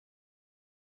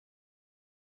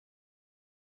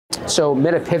So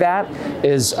Mitapivat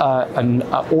is an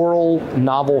oral,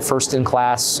 novel,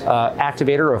 first-in-class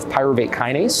activator of pyruvate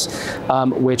kinase,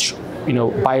 which,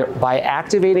 by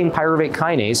activating pyruvate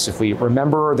kinase, if we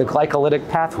remember the glycolytic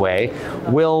pathway,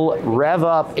 will rev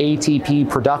up ATP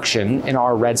production in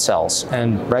our red cells.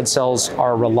 And red cells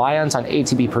are reliant on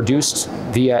ATP produced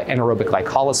via anaerobic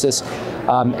glycolysis.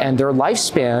 And their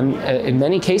lifespan, in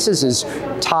many cases, is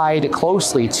tied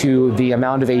closely to the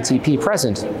amount of ATP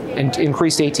present. And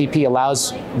increased ATP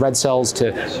allows red cells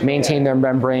to maintain their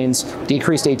membranes.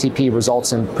 Decreased ATP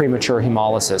results in premature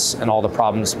hemolysis and all the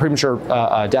problems, premature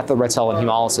death of the red cell and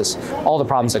hemolysis, all the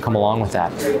problems that come along with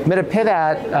that.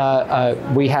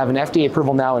 Mitapivat, we have an FDA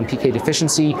approval now in PK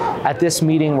deficiency. At this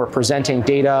meeting, we're presenting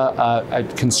data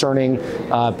concerning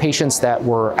patients that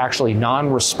were actually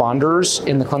non-responders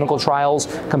in the clinical trials,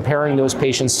 comparing those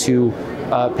patients to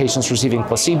patients receiving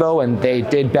placebo, and they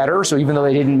did better. So even though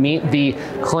they didn't meet the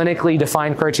clinically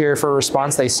defined criteria for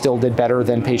response, they still did better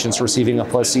than patients receiving a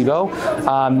placebo.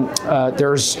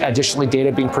 There's additionally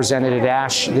data being presented at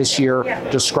ASH this year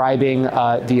describing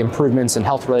the improvements in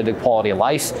health-related quality of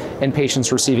life in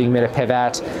patients receiving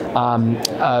Mitapivat.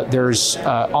 There's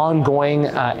ongoing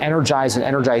Energize and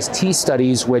Energize-T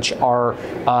studies, which are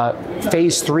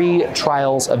phase 3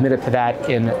 trials of Mitapivat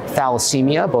in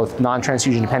thalassemia, both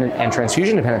non-transfusion dependent and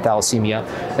transfusion-dependent thalassemia.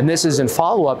 And this is in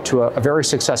follow-up to a very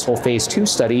successful phase 2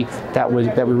 study that we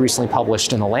recently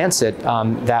published in The Lancet.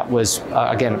 That was,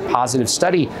 again, a positive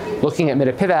study looking at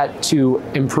Mitapivat to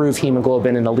improve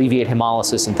hemoglobin and alleviate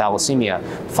hemolysis in thalassemia.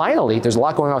 Finally, there's a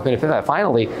lot going on with Mitapivat.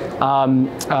 Finally,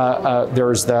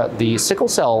 there's the sickle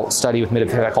cell study with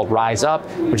Mitapivat called Rise Up,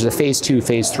 which is a phase 2,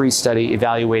 phase 3 study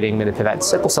evaluating Mitapivat in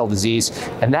sickle cell disease.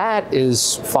 And that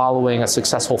is following a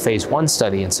successful phase 1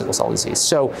 study in sickle cell disease.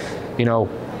 So,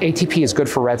 ATP is good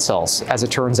for red cells, as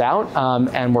it turns out,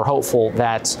 and we're hopeful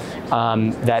that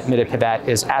that Mitapivat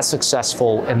is as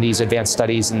successful in these advanced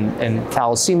studies in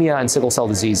thalassemia and sickle cell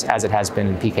disease as it has been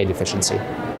in PK deficiency.